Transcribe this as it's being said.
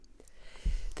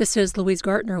This is Louise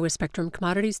Gartner with Spectrum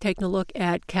Commodities taking a look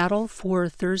at cattle for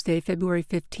Thursday, February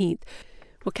 15th.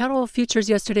 Well, cattle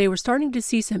futures yesterday, we're starting to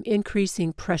see some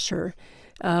increasing pressure.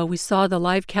 We saw the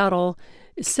live cattle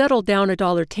settle down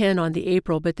 $1.10 on the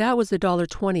April, but that was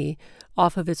 $1.20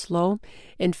 off of its low.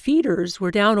 And feeders were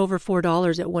down over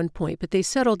 $4 at one point, but they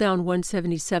settled down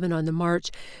 $1.77 on the March,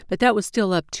 but that was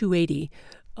still up $2.80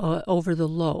 over the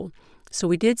low. So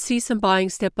we did see some buying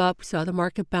step up. We saw the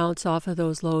market bounce off of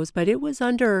those lows, but it was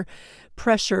under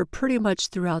pressure pretty much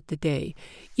throughout the day.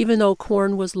 Even though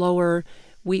corn was lower,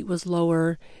 wheat was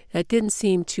lower, that didn't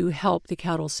seem to help the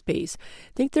cattle space.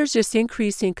 I think there's just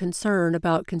increasing concern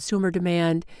about consumer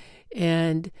demand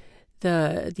and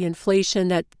the inflation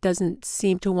that doesn't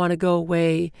seem to want to go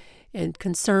away, and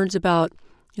concerns about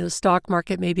the stock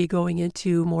market maybe going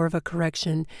into more of a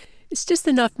correction. It's just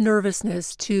enough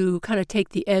nervousness to kind of take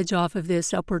the edge off of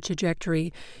this upward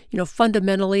trajectory.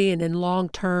 Fundamentally and in long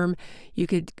term, you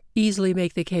could easily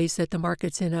make the case that the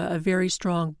market's in a very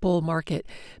strong bull market.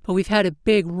 But we've had a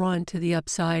big run to the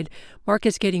upside.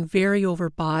 Market's getting very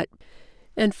overbought.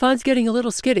 And funds getting a little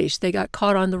skittish. They got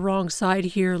caught on the wrong side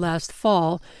here last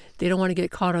fall. They don't want to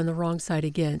get caught on the wrong side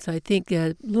again. So I think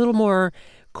a little more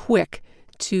quick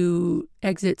to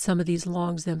exit some of these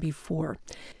longs than before.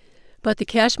 But the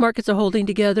cash markets are holding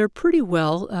together pretty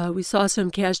well. We saw some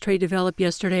cash trade develop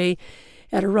yesterday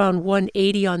at around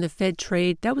 180 on the Fed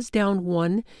trade. That was down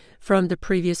 1 from the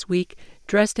previous week.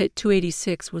 Dressed at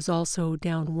 286 was also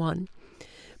down 1.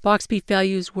 Box beef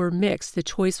values were mixed. The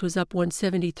choice was up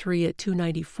 173 at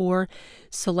 294.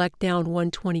 Select down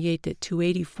 128 at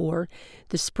 284.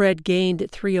 The spread gained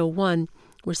at 301.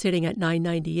 We're sitting at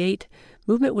 998.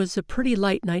 Movement was a pretty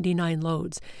light 99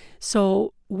 loads.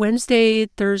 So Wednesday,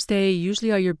 Thursday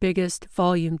usually are your biggest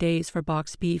volume days for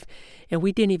box beef, and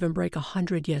we didn't even break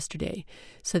 100 yesterday.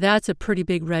 So that's a pretty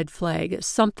big red flag.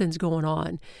 Something's going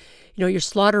on. Your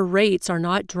slaughter rates are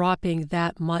not dropping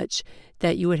that much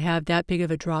that you would have that big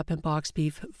of a drop in box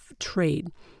beef trade.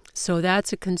 So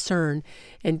that's a concern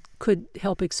and could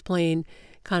help explain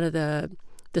kind of the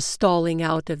stalling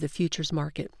out of the futures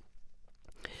market.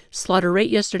 Slaughter rate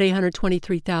yesterday,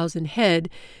 123,000 head.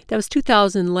 That was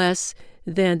 2,000 less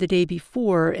than the day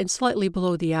before and slightly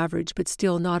below the average, but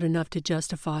still not enough to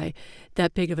justify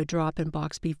that big of a drop in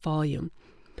box beef volume.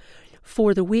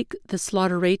 For the week, the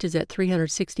slaughter rate is at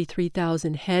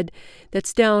 363,000 head.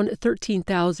 That's down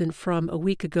 13,000 from a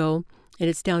week ago, and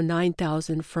it's down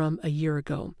 9,000 from a year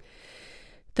ago.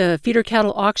 The feeder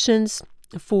cattle auctions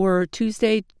for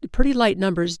Tuesday, pretty light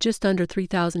numbers, just under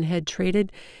 3,000 head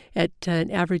traded at an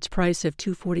average price of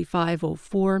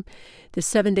 $245.04. The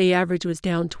 7-day average was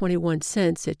down 21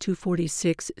 cents at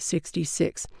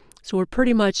 $246.66. So we're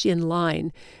pretty much in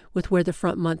line with where the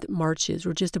front month March is.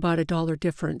 We're just about $1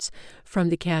 difference from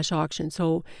the cash auction.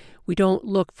 So we don't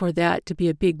look for that to be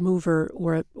a big mover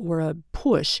or a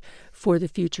push for the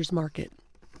futures market.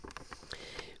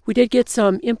 We did get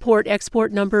some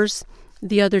import-export numbers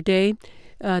the other day.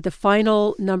 The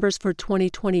final numbers for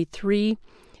 2023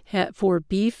 for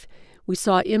beef, we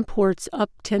saw imports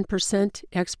up 10%,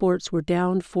 exports were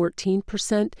down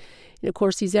 14%. And of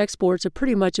course, these exports are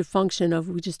pretty much a function of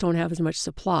we just don't have as much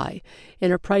supply,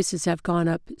 and our prices have gone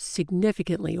up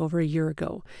significantly over a year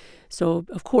ago. So,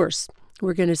 of course,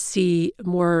 we're going to see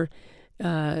more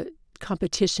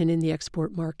competition in the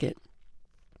export market.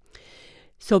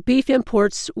 So beef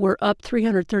imports were up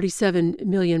 337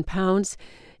 million pounds.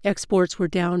 Exports were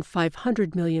down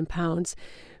 500 million pounds.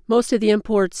 Most of the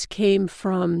imports came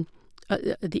from,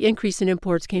 the increase in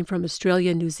imports came from Australia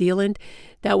and New Zealand.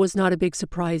 That was not a big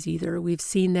surprise either. We've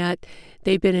seen that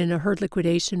they've been in a herd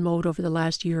liquidation mode over the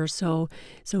last year or so.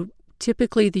 So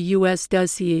typically the U.S.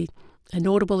 does see a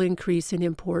notable increase in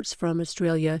imports from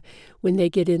Australia when they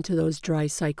get into those dry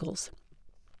cycles.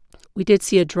 We did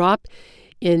see a drop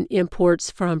in imports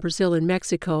from Brazil and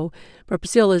Mexico, but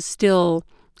Brazil is still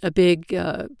a big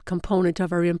component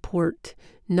of our import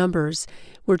numbers.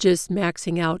 We're just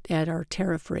maxing out at our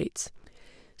tariff rates.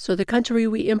 So the country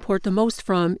we import the most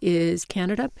from is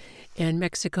Canada, and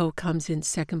Mexico comes in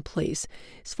second place.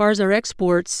 As far as our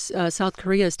exports, South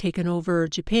Korea has taken over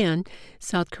Japan.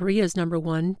 South Korea is number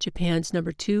 1, Japan's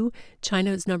number 2,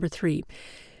 China is number 3.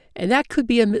 And that could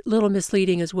be a little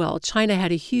misleading as well. China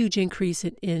had a huge increase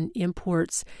in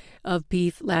imports of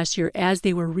beef last year as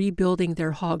they were rebuilding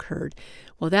their hog herd.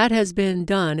 Well, that has been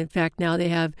done. In fact, now they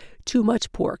have too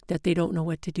much pork that they don't know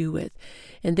what to do with.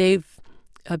 And they've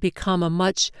become a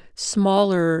much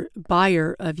smaller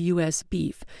buyer of U.S.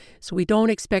 beef. So we don't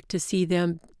expect to see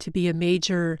them to be a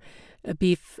major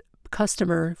beef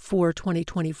customer for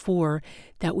 2024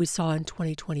 that we saw in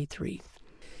 2023.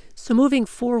 So moving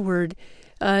forward,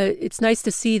 It's nice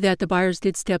to see that the buyers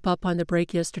did step up on the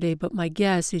break yesterday, but my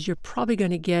guess is you're probably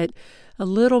going to get a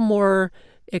little more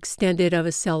extended of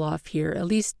a sell-off here. At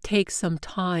least take some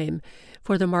time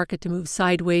for the market to move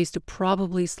sideways to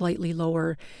probably slightly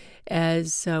lower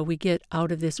as we get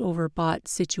out of this overbought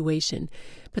situation.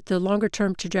 But the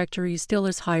longer-term trajectory still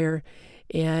is higher.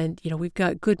 And, we've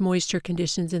got good moisture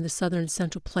conditions in the southern and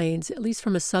central plains, at least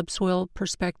from a subsoil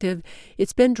perspective.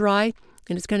 It's been dry,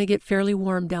 and it's going to get fairly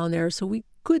warm down there. So we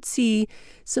could see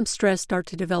some stress start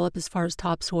to develop as far as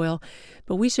topsoil.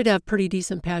 But we should have pretty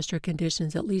decent pasture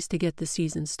conditions, at least to get the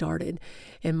season started.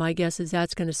 And my guess is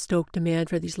that's going to stoke demand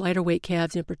for these lighter weight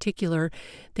calves in particular.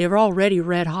 They were already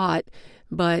red hot,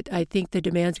 but I think the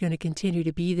demand's going to continue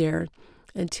to be there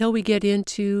until we get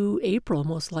into April,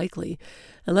 most likely.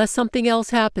 Unless something else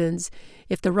happens,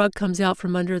 if the rug comes out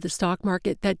from under the stock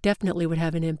market, that definitely would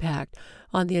have an impact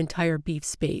on the entire beef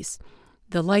space.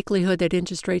 The likelihood that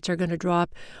interest rates are going to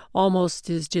drop almost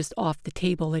is just off the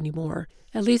table anymore,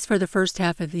 at least for the first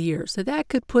half of the year. So that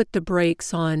could put the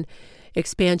brakes on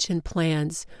expansion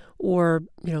plans or,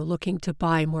 looking to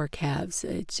buy more calves.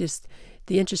 It's just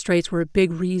the interest rates were a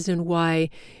big reason why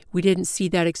we didn't see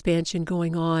that expansion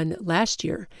going on last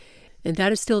year. And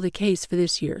that is still the case for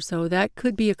this year. So that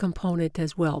could be a component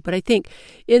as well. But I think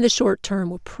in the short term,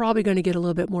 we're probably going to get a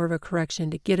little bit more of a correction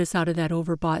to get us out of that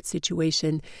overbought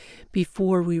situation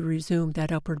before we resume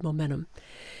that upward momentum.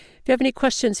 If you have any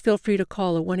questions, feel free to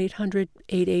call at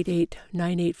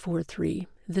 1-800-888-9843.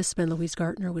 This has been Louise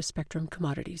Gartner with Spectrum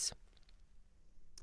Commodities.